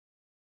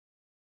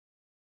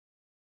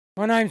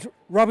My name's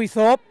Robbie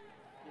Thorpe,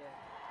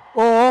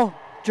 or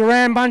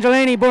Duran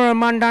Bunjalini Burra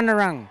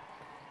Mundundarung,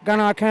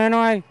 Gunai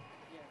Kurnai,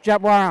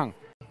 Japwarang.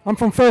 I'm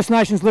from First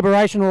Nations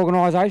Liberation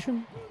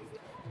Organisation.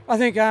 I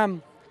think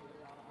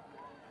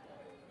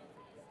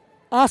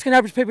asking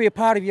Aboriginal people to be a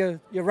part of your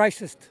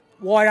racist,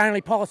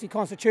 white-only policy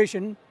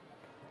constitution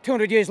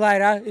 200 years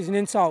later is an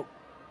insult.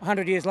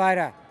 100 years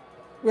later,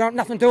 we want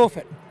nothing to do with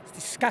it. It's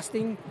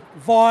disgusting,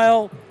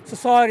 vile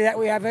society that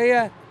we have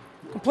here.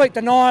 Complete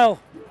denial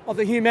of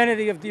the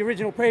humanity of the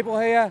original people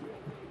here.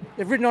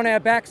 They've ridden on our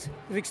backs.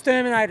 They've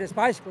exterminated us,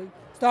 basically.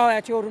 Stole our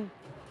children,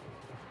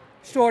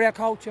 destroyed our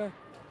culture,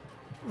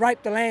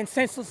 raped the land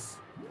senseless.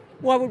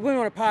 Why would we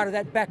want a part of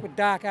that backward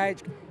dark age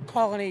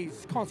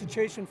colony's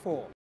constitution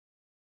for?